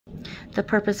The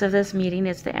purpose of this meeting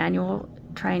is the annual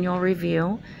triennial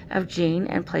review of Jean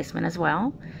and placement as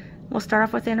well. We'll start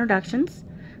off with introductions.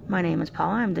 My name is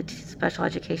Paula. I'm the special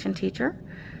education teacher.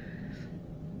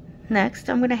 Next,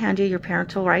 I'm going to hand you your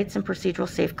parental rights and procedural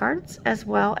safeguards, as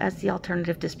well as the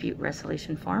alternative dispute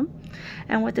resolution form.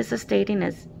 And what this is stating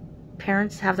is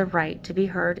parents have the right to be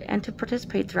heard and to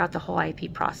participate throughout the whole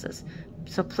IEP process.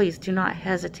 So please do not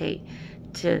hesitate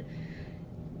to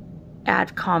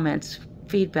add comments,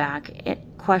 feedback,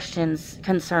 questions,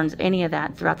 concerns, any of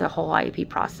that throughout the whole IEP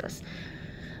process.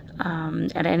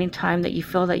 At any time that you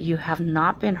feel that you have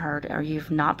not been heard or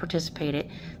you've not participated,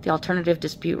 the alternative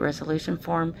dispute resolution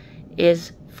form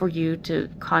is for you to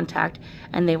contact,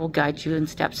 and they will guide you in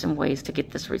steps and ways to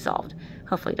get this resolved.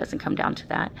 Hopefully it doesn't come down to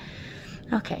that.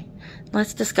 Okay,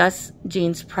 let's discuss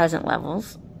Jean's present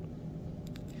levels.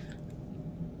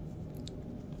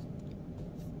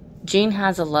 Jean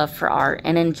has a love for art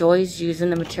and enjoys using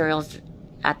the materials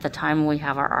at the time we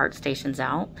have our art stations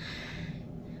out.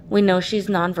 We know she's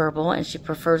nonverbal and she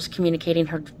prefers communicating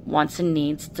her wants and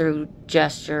needs through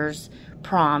gestures,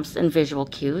 prompts, and visual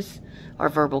cues or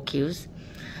verbal cues.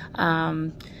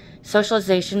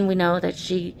 Socialization, we know that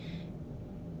she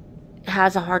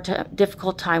has a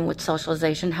difficult time with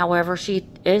socialization. However, she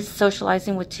is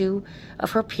socializing with 2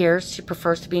 of her peers she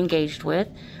prefers to be engaged with,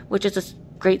 which is a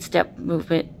great step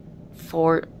moving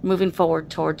forward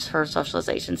towards her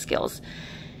socialization skills.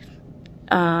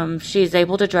 She is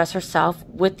able to dress herself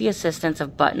with the assistance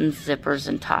of buttons, zippers,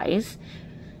 and ties.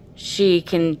 She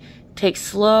can take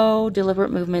slow,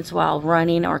 deliberate movements while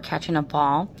running or catching a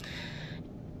ball.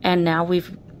 And now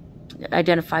we've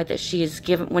identified that she is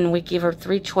when we give her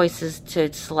 3 choices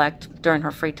to select during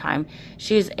her free time,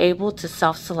 she is able to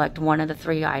self-select one of the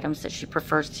 3 items that she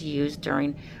prefers to use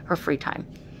during her free time.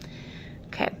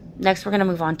 Okay. Next, we're going to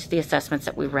move on to the assessments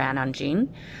that we ran on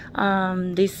Jean.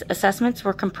 These assessments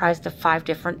were comprised of 5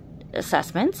 different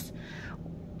assessments.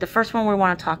 The first one we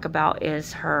want to talk about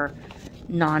is her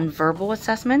nonverbal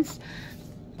assessments.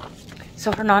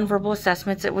 So her nonverbal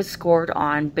assessments, it was scored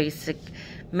on basic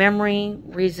memory,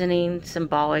 reasoning,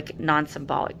 symbolic,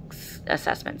 non-symbolic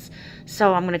assessments.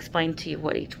 So I'm going to explain to you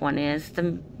what each one is.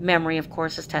 The memory, of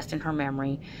course, is testing her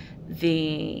memory.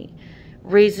 The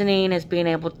reasoning is being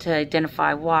able to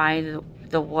identify why,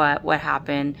 the what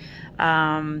happened.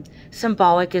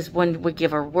 Symbolic is when we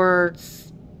give her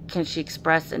words. Can she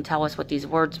express and tell us what these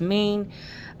words mean?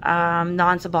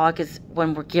 Non-symbolic is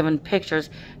when we're given pictures,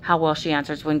 how well she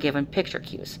answers when given picture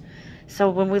cues. So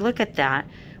when we look at that,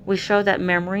 we show that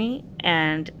memory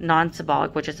and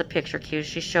non-symbolic, which is a picture cue,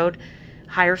 she showed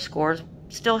higher scores,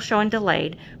 still showing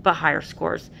delayed, but higher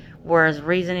scores. Whereas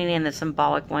reasoning in the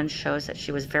symbolic one shows that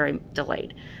she was very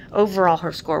delayed. Overall,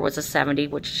 her score was a 70,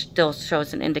 which still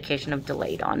shows an indication of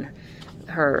delayed on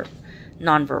her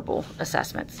nonverbal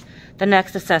assessments. The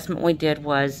next assessment we did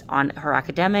was on her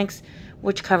academics,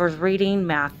 which covers reading,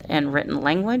 math, and written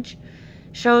language.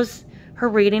 Shows her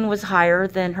reading was higher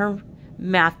than her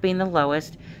math being the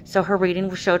lowest. So her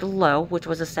reading showed a low, which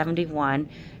was a 71.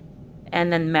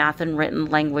 And then math and written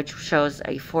language shows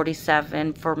a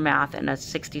 47 for math and a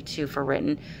 62 for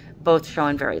written, both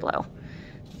showing very low.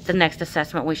 The next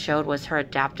assessment we showed was her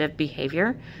adaptive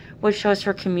behavior, which shows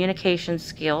her communication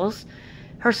skills,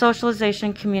 her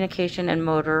socialization, communication, and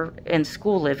motor in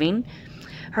school living,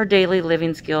 her daily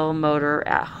living skill, motor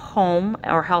at home,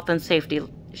 or health and safety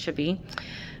should be.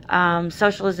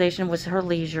 Socialization was her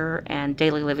leisure, and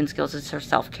daily living skills is her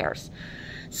self-cares.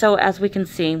 So as we can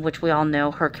see, which we all know,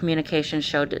 her communication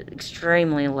showed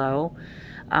extremely low.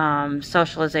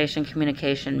 Socialization,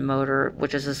 communication, motor,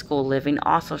 which is a school living,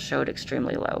 also showed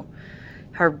extremely low.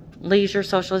 Her leisure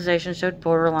socialization showed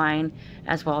borderline,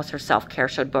 as well as her self-care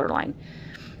showed borderline.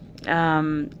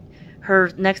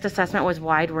 Her next assessment was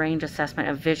wide range assessment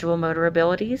of visual motor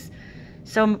abilities.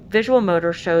 So visual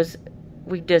motor shows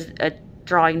we did a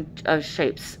drawing of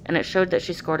shapes, and it showed that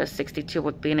she scored a 62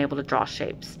 with being able to draw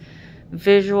shapes.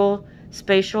 Visual,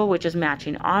 spatial, which is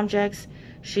matching objects,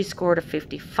 she scored a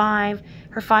 55.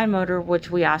 Her fine motor, which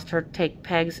we asked her to take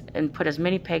pegs and put as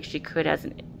many pegs she could as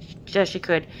she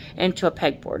could into a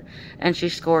pegboard, and she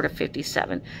scored a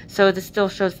 57. So this still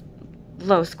shows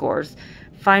low scores.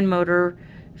 Fine motor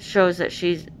shows that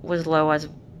she was low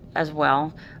as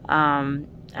well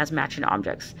as matching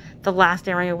objects. The last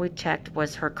area we checked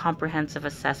was her comprehensive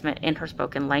assessment in her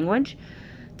spoken language.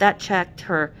 That checked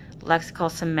her lexical,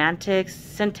 semantics,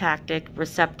 syntactic,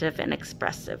 receptive, and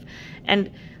expressive. And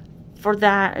for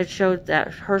that, it showed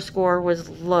that her score was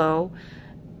low,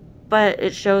 but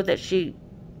it showed that she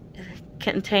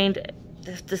contained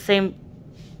the same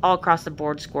all across the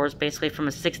board scores, basically from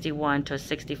a 61 to a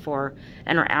 64,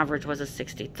 and her average was a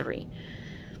 63.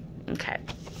 Okay,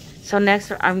 so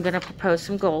next I'm going to propose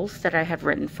some goals that I have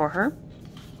written for her.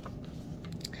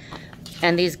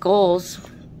 And these goals,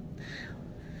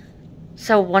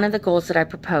 so one of the goals that I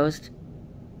proposed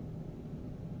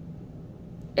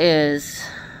is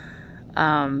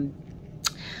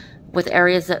with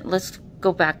areas that, let's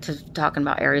go back to talking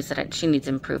about areas that she needs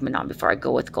improvement on before I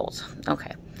go with goals.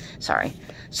 Okay, sorry.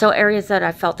 So areas that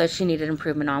I felt that she needed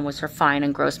improvement on was her fine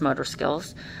and gross motor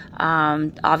skills.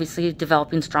 Obviously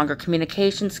developing stronger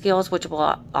communication skills, which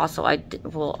will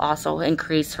also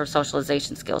increase her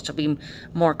socialization skills. She'll be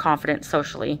more confident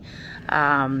socially,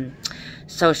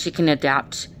 so she can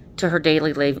adapt to her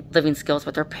daily living skills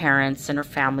with her parents and her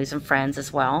families and friends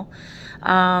as well.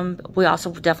 We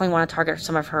also definitely want to target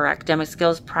some of her academic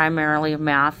skills, primarily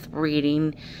math,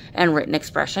 reading, and written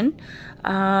expression.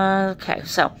 Okay,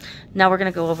 so now we're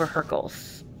going to go over her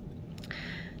goals.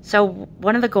 So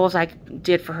one of the goals I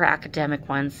did for her academic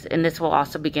ones, and this will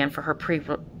also begin for her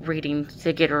pre-reading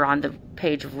to get her on the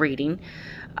page of reading,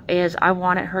 is I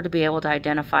wanted her to be able to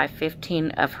identify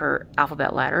 15 of her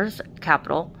alphabet letters,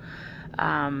 capital.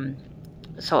 So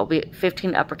it'll be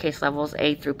 15 uppercase levels,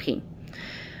 A through P.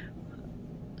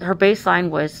 Her baseline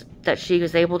was that she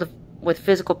was able to, with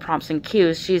physical prompts and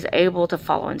cues, she's able to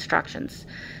follow instructions.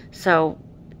 So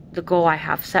the goal I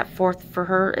have set forth for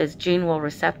her is Jean will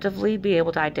receptively be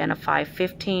able to identify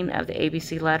 15 of the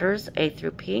ABC letters, A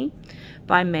through P,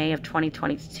 by May of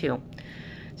 2022.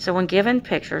 So when given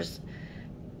pictures,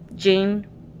 Jean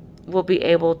will be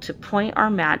able to point or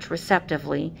match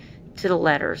receptively to the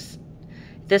letters.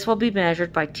 This will be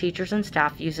measured by teachers and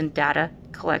staff using data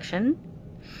collection.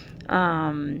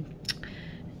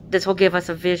 This will give us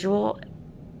a visual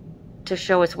to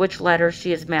show us which letters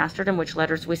she has mastered and which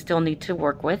letters we still need to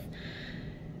work with.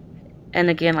 And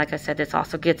again, like I said, this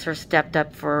also gets her stepped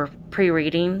up for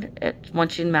pre-reading.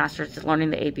 Once she masters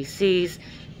learning the ABCs,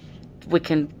 we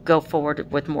can go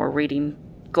forward with more reading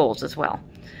goals as well.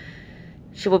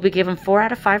 She will be given 4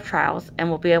 out of 5 trials and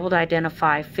will be able to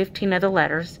identify 15 of the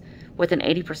letters with an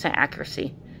 80%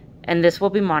 accuracy. And this will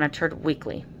be monitored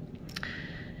weekly.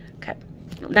 Okay.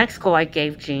 Next goal I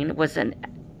gave Jean was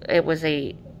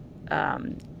a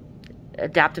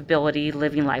adaptability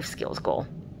living life skills goal.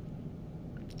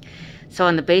 So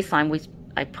in the baseline,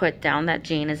 I put down that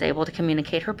Jean is able to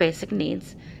communicate her basic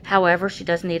needs. However, she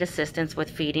does need assistance with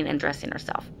feeding and dressing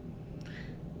herself.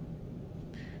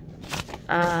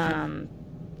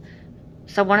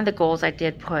 So one of the goals I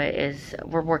did put is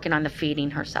we're working on the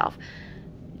feeding herself.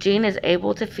 Jean is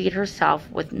able to feed herself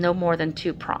with no more than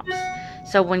 2 prompts.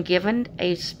 So when given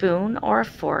a spoon or a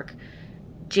fork,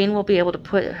 Jean will be able to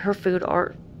put her food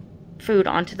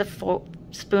onto the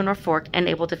spoon or fork and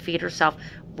able to feed herself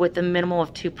with a minimal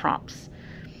of 2 prompts.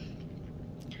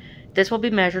 This will be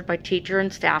measured by teacher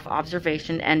and staff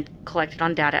observation and collected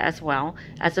on data as well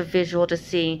as a visual to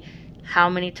see how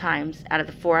many times out of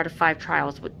the 4 out of 5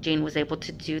 trials Jean was able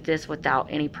to do this without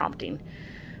any prompting.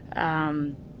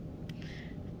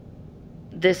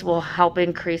 This will help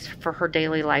increase for her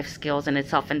daily life skills and its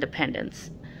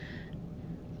self-independence.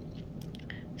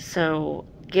 So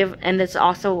this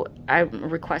also, I'm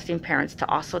requesting parents to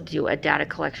also do a data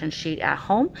collection sheet at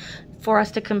home for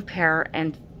us to compare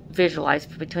and visualize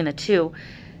between the two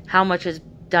how much is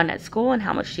done at school and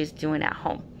how much she's doing at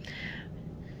home.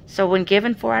 So when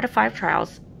given 4 out of 5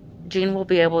 trials, Jean will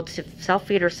be able to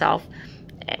self-feed herself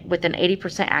with an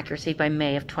 80% accuracy by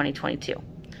May of 2022.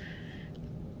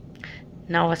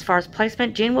 Now, as far as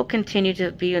placement, Jean will continue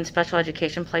to be in special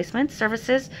education placement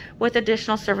services with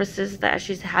additional services that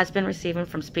she has been receiving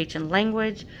from speech and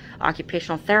language,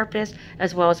 occupational therapist,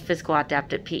 as well as physical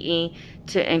adapted PE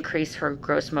to increase her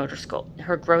gross motor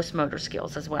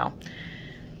skills as well.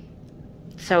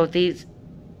 So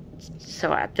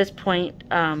at this point,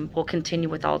 we'll continue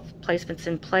with all placements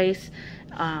in place.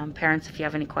 Parents, if you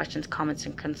have any questions, comments,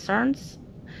 and concerns.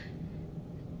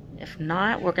 If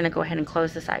not, we're going to go ahead and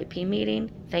close this IEP meeting.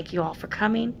 Thank you all for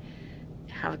coming.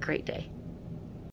 Have a great day.